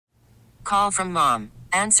Call from mom.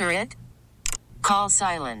 Answer it. Call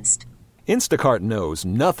silenced. Instacart knows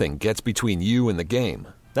nothing gets between you and the game.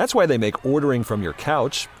 That's why they make ordering from your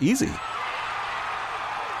couch easy.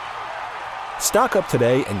 Stock up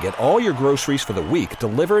today and get all your groceries for the week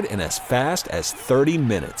delivered in as fast as 30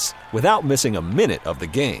 minutes without missing a minute of the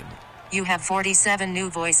game. You have 47 new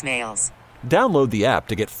voicemails. Download the app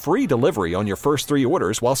to get free delivery on your first 3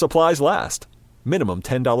 orders while supplies last. Minimum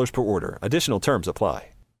 $10 per order. Additional terms apply.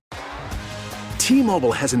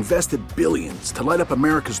 T-Mobile has invested billions to light up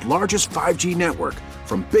America's largest 5G network,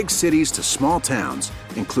 from big cities to small towns,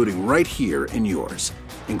 including right here in yours.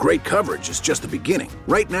 And great coverage is just the beginning.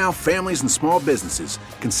 Right now, families and small businesses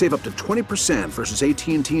can save up to 20% versus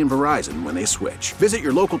AT&T and Verizon when they switch. Visit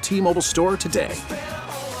your local T-Mobile store today.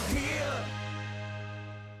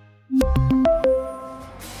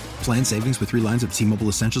 Plan savings with 3 lines of T-Mobile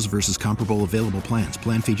Essentials versus comparable available plans.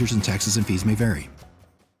 Plan features and taxes and fees may vary.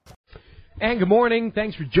 And good morning.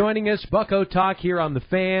 Thanks for joining us. Bucko Talk here on The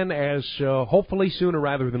Fan. As hopefully sooner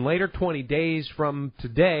rather than later, 20 days from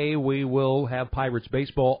today, we will have Pirates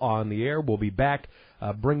baseball on the air. We'll be back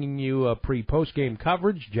bringing you pre-post-game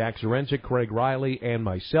coverage. Jack Zarenzik, Craig Riley, and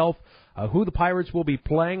myself. Who the Pirates will be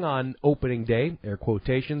playing on opening day, air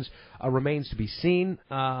quotations, remains to be seen.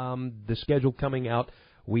 The schedule coming out,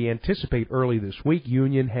 we anticipate early this week.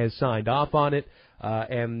 Union has signed off on it.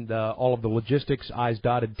 And all of the logistics, I's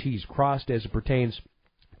dotted, T's crossed, as it pertains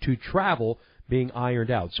to travel being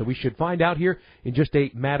ironed out. So we should find out here in just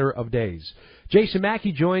a matter of days. Jason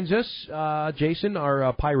Mackey joins us. Jason,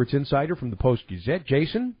 our Pirates insider from the Post-Gazette.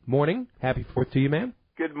 Jason, morning. Happy 4th to you, man.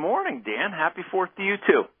 Good morning, Dan. Happy 4th to you,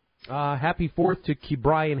 too. Happy 4th to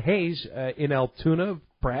Ke'Bryan Hayes in Altoona,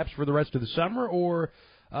 perhaps for the rest of the summer, or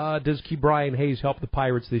does Ke'Bryan Hayes help the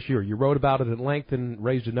Pirates this year? You wrote about it at length and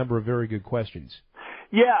raised a number of very good questions.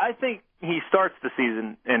 Yeah, I think he starts the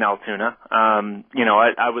season in Altoona.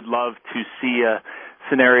 I would love to see a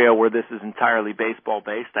scenario where this is entirely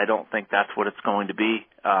baseball-based. I don't think that's what it's going to be.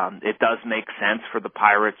 It does make sense for the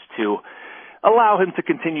Pirates to allow him to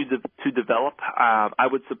continue to develop. I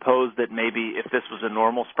would suppose that maybe if this was a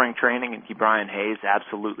normal spring training and Ke'Bryan Hayes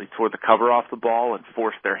absolutely tore the cover off the ball and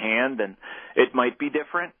forced their hand, then it might be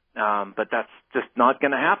different. But that's just not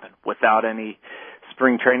going to happen without any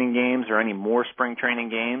spring training games or any more spring training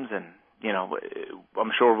games. And,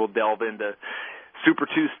 I'm sure we'll delve into Super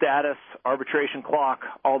 2 status, arbitration clock,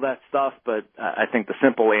 all that stuff. But I think the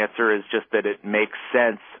simple answer is just that it makes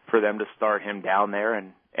sense for them to start him down there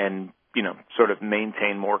and sort of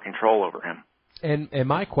maintain more control over him. And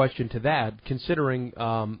my question to that, considering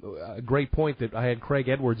a great point that I had Craig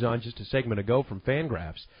Edwards on just a segment ago from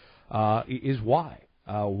Fangraphs, is why?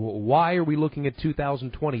 Why are we looking at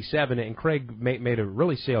 2027? And Craig made a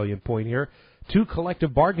really salient point here. 2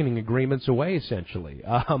 collective bargaining agreements away, essentially.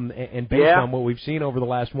 And based on what we've seen over the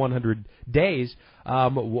last 100 days, are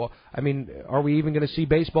we even going to see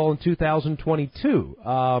baseball in 2022,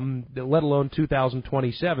 let alone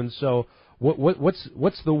 2027? So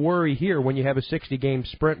what's the worry here when you have a 60-game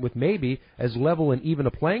sprint with maybe as level and even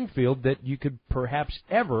a playing field that you could perhaps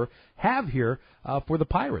ever have here for the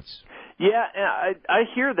Pirates? Yeah, I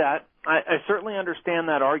hear that. I certainly understand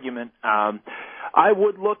that argument. I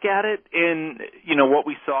would look at it in, what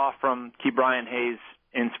we saw from Ke'Bryan Hayes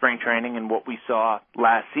in spring training and what we saw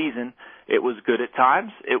last season. It was good at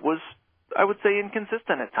times. It was, I would say,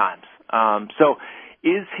 inconsistent at times. So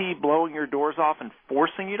is he blowing your doors off and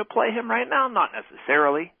forcing you to play him right now? Not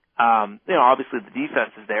necessarily. Obviously the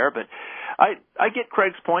defense is there, but I get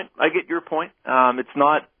Craig's point. I get your point. It's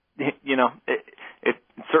not, it's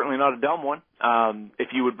certainly not a dumb one. If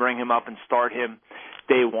you would bring him up and start him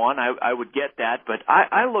day one, I would get that. But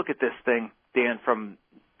I look at this thing, Dan, from,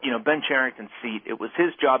 Ben Cherington's seat. It was his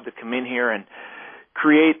job to come in here and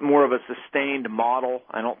create more of a sustained model.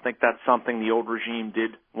 I don't think that's something the old regime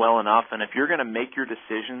did well enough. And if you're going to make your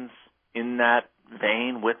decisions in that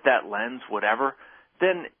vein, with that lens, whatever,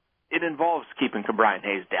 then it involves keeping Ke'Bryan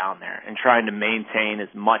Hayes down there and trying to maintain as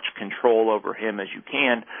much control over him as you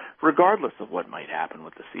can, regardless of what might happen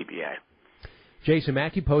with the CBA. Jason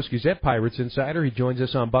Mackey, Post-Gazette Pirates Insider. He joins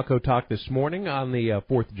us on Bucko Talk this morning on the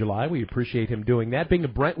 4th of July. We appreciate him doing that. Being a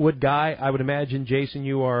Brentwood guy, I would imagine, Jason,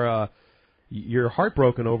 you're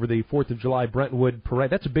heartbroken over the 4th of July Brentwood parade.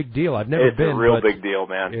 That's a big deal. I've never been. It's a real big deal,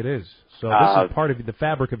 man. It is. So this is part of the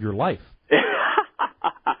fabric of your life.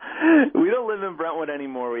 We don't live in Brentwood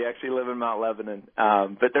anymore. We actually live in Mount Lebanon.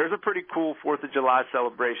 But there's a pretty cool 4th of July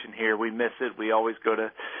celebration here. We miss it. We always go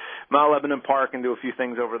to Mount Lebanon Park and do a few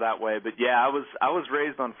things over that way. But yeah, I was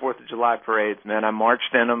raised on 4th of July parades, man. I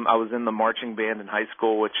marched in them. I was in the marching band in high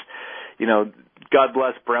school, which, God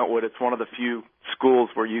bless Brentwood. It's one of the few schools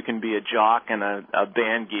where you can be a jock and a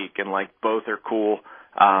band geek, and like both are cool.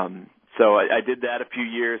 So I did that a few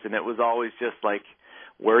years, and it was always just like,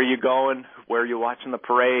 where are you going? Where are you watching the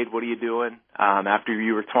parade? What are you doing? After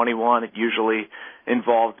you were 21, it usually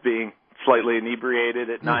involved being slightly inebriated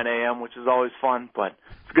at 9 a.m., which is always fun, but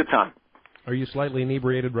it's a good time. Are you slightly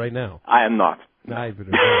inebriated right now? I am not.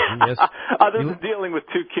 Yes. Other than dealing with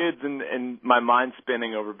 2 kids and my mind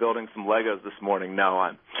spinning over building some Legos this morning, no,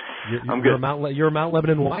 I'm good. You're a Mount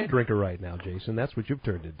Lebanon wine drinker right now, Jason. That's what you've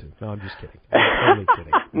turned into. No, I'm just kidding. I'm totally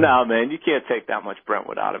kidding. No, man, you can't take that much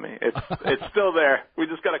Brentwood out of me. It's still there. We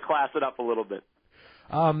just got to class it up a little bit.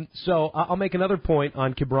 So I'll make another point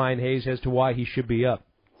on Ke'Bryan Hayes as to why he should be up.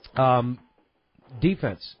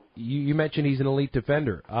 Defense. You mentioned he's an elite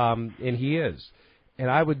defender, and he is. And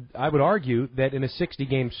I would argue that in a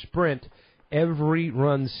 60-game sprint, every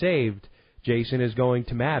run saved, Jason, is going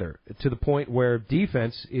to matter to the point where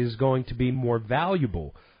defense is going to be more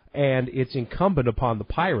valuable. And it's incumbent upon the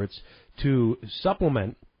Pirates to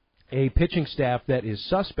supplement a pitching staff that is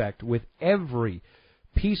suspect with every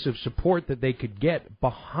piece of support that they could get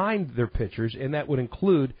behind their pitchers, and that would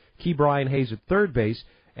include Ke'Bryan Hayes at third base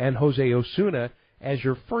and Jose Osuna as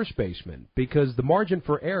your first baseman, because the margin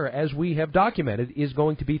for error, as we have documented, is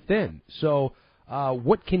going to be thin. So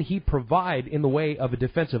what can he provide in the way of a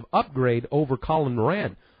defensive upgrade over Colin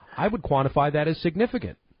Moran? I would quantify that as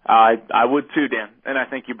significant. I would too, Dan, and I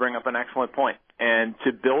think you bring up an excellent point. And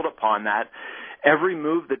to build upon that, every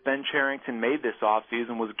move that Ben Cherington made this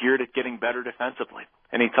offseason was geared at getting better defensively.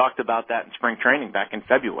 And he talked about that in spring training back in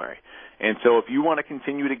February. And so if you want to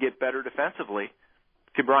continue to get better defensively,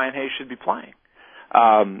 Ke'Bryan Hayes should be playing.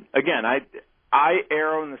 Again, I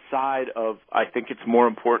err on the side of I think it's more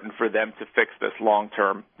important for them to fix this long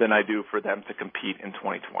term than I do for them to compete in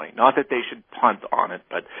 2020. Not that they should punt on it,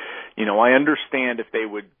 but, I understand if they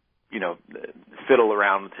would, fiddle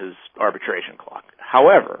around with his arbitration clock.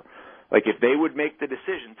 However, if they would make the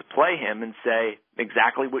decision to play him and say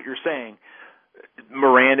exactly what you're saying,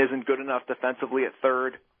 Moran isn't good enough defensively at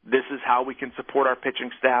third. This is how we can support our pitching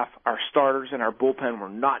staff. Our starters and our bullpen were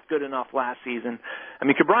not good enough last season.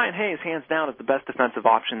 Ke'Bryan Hayes, hands down, is the best defensive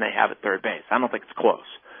option they have at third base. I don't think it's close.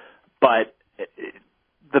 But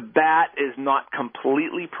the bat is not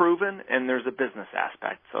completely proven, and there's a business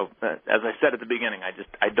aspect. So, as I said at the beginning,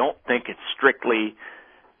 I don't think it's strictly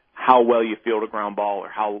how well you field a ground ball or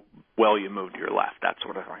how well you move to your left, that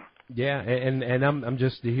sort of thing. Yeah, and I'm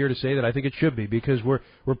just here to say that I think it should be, because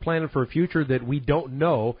we're planning for a future that we don't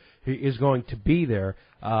know is going to be there.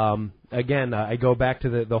 Again, I go back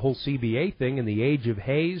to the whole CBA thing and the age of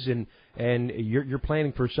Hayes, and you're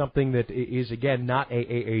planning for something that is, again, not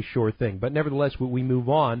a sure thing. But nevertheless, we move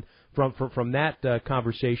on from that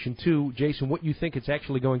conversation to, Jason, what you think it's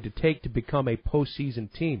actually going to take to become a postseason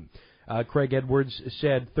team. Craig Edwards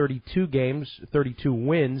said 32 games, 32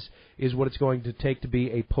 wins is what it's going to take to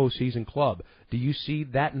be a postseason club. Do you see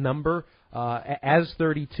that number as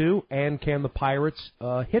 32, and can the Pirates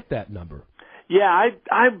hit that number? Yeah,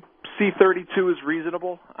 I see 32 as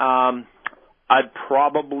reasonable. I'd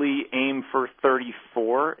probably aim for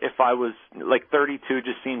 34 if I was, 32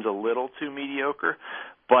 just seems a little too mediocre.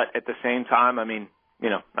 But at the same time, I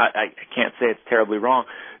can't say it's terribly wrong.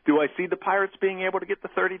 Do I see the Pirates being able to get to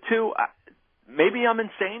 32? Maybe I'm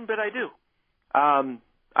insane, but I do.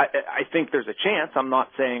 I think there's a chance. I'm not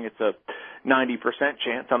saying it's a 90%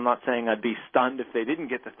 chance. I'm not saying I'd be stunned if they didn't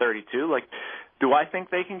get to 32. Do I think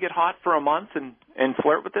they can get hot for a month and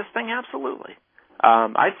flirt with this thing? Absolutely.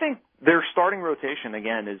 I think their starting rotation,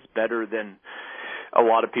 again, is better than a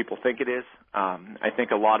lot of people think it is. I think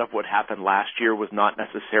a lot of what happened last year was not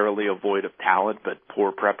necessarily a void of talent, but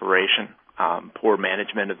poor preparation, poor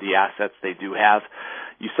management of the assets they do have.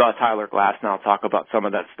 You saw Tyler Glasnow talk about some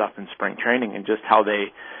of that stuff in spring training and just how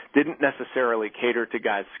they didn't necessarily cater to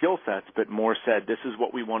guys' skill sets, but more said, this is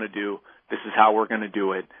what we want to do, this is how we're going to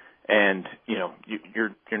do it, and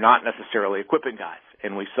you're not necessarily equipping guys.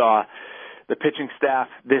 And we saw the pitching staff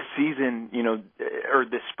this season, or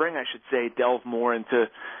this spring, I should say, delve more into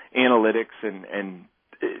analytics and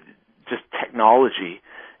just technology.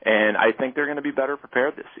 And I think they're going to be better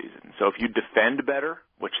prepared this season. So if you defend better,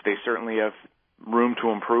 which they certainly have room to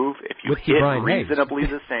improve, if you hit reasonably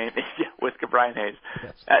the same, with Ke'Bryan Hayes,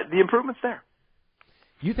 yes. The improvement's there.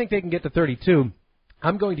 You think they can get to 32?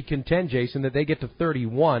 I'm going to contend, Jason, that they get to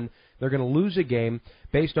 31. They're going to lose a game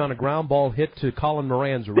based on a ground ball hit to Colin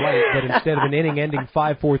Moran's right that instead of an inning-ending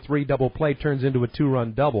 5-4-3 double play turns into a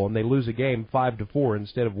 2-run double, and they lose a game 5-4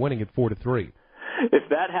 instead of winning it 4-3. If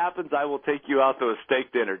that happens, I will take you out to a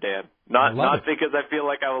steak dinner, Dan. Not because I feel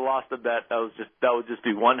like I lost a bet. That would just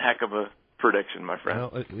be one heck of a prediction, my friend.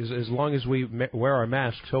 Well, as long as we wear our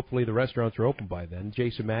masks, hopefully the restaurants are open by then.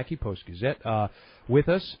 Jason Mackey, Post-Gazette, with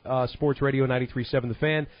us, Sports Radio 93.7 The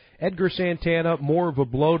Fan. Edgar Santana, more of a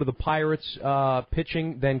blow to the Pirates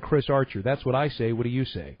pitching than Chris Archer. That's what I say. What do you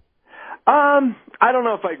say? I don't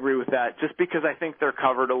know if I agree with that, just because I think they're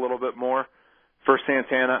covered a little bit more for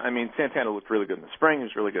Santana. I mean, Santana looked really good in the spring. He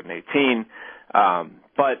was really good in 18.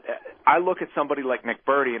 But I look at somebody like Nick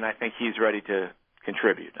Burdi, and I think he's ready to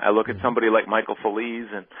contribute. I look at somebody like Michael Feliz,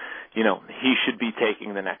 and, he should be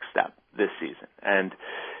taking the next step this season. And,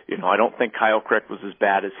 I don't think Kyle Crick was as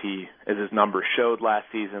bad as his numbers showed last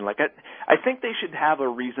season. I think they should have a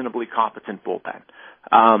reasonably competent bullpen.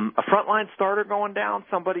 A frontline starter going down,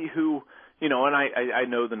 somebody who, and I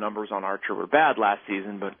know the numbers on Archer were bad last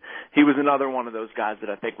season, but he was another one of those guys that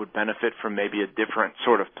I think would benefit from maybe a different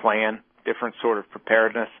sort of plan, different sort of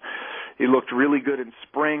preparedness. He looked really good in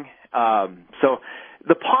spring. So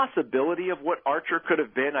the possibility of what Archer could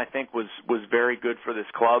have been, I think, was very good for this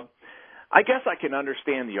club. I guess I can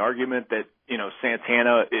understand the argument that,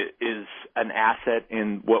 Santana is an asset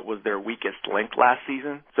in what was their weakest link last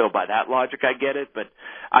season. So by that logic, I get it. But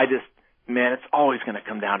it's always going to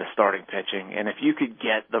come down to starting pitching. And if you could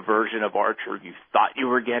get the version of Archer you thought you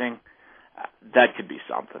were getting, that could be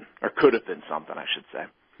something, or could have been something, I should say.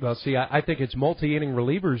 Well, see, I think it's multi-inning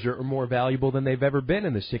relievers are more valuable than they've ever been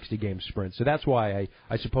in the 60-game sprint. So that's why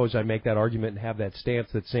I suppose I make that argument and have that stance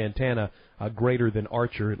that Santana greater than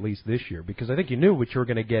Archer, at least this year, because I think you knew what you were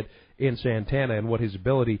going to get in Santana and what his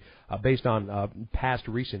ability based on past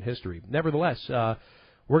recent history. Nevertheless,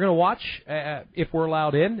 we're going to watch if we're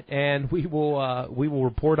allowed in, and we will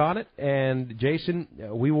report on it. And Jason,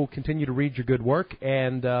 we will continue to read your good work,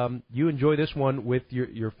 and you enjoy this one with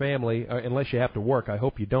your family, unless you have to work. I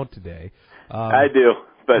hope you don't today. I do,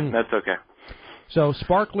 but that's okay. So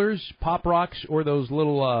sparklers, pop rocks, or those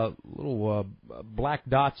little black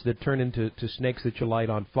dots that turn into snakes that you light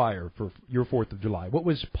on fire for your 4th of July. What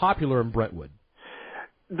was popular in Brentwood?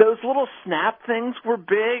 Those little snap things were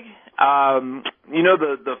big.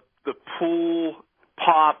 The pool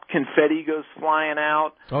pop confetti goes flying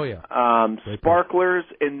out. Oh, yeah. Sparklers,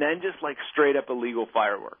 and then just straight up illegal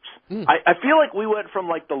fireworks. I feel like we went from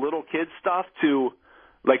the little kid stuff to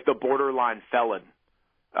the borderline felon,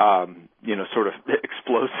 sort of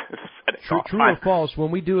explosives. True or false?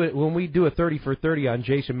 When we do a 30 for 30 on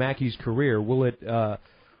Jason Mackey's career, will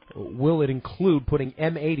it include putting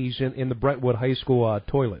M80s in the Brentwood High School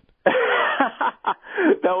toilet?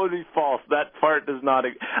 That would be false. That part does not. I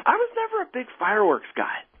was never a big fireworks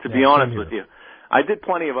guy, to be honest with you. I did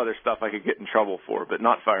plenty of other stuff I could get in trouble for, but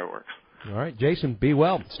not fireworks. All right, Jason, be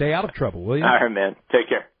well. Stay out of trouble, will you? All right, man. Take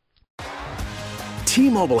care.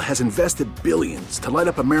 T-Mobile has invested billions to light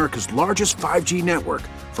up America's largest 5G network,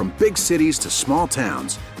 from big cities to small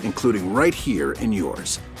towns, including right here in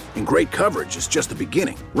yours. And great coverage is just the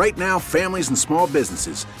beginning. Right now, families and small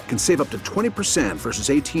businesses can save up to 20% versus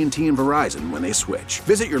AT&T and Verizon when they switch.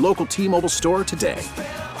 Visit your local T-Mobile store today.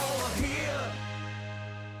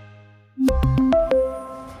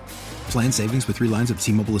 Plan savings with 3 lines of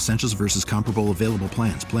T-Mobile Essentials versus comparable available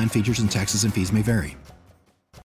plans. Plan features and taxes and fees may vary.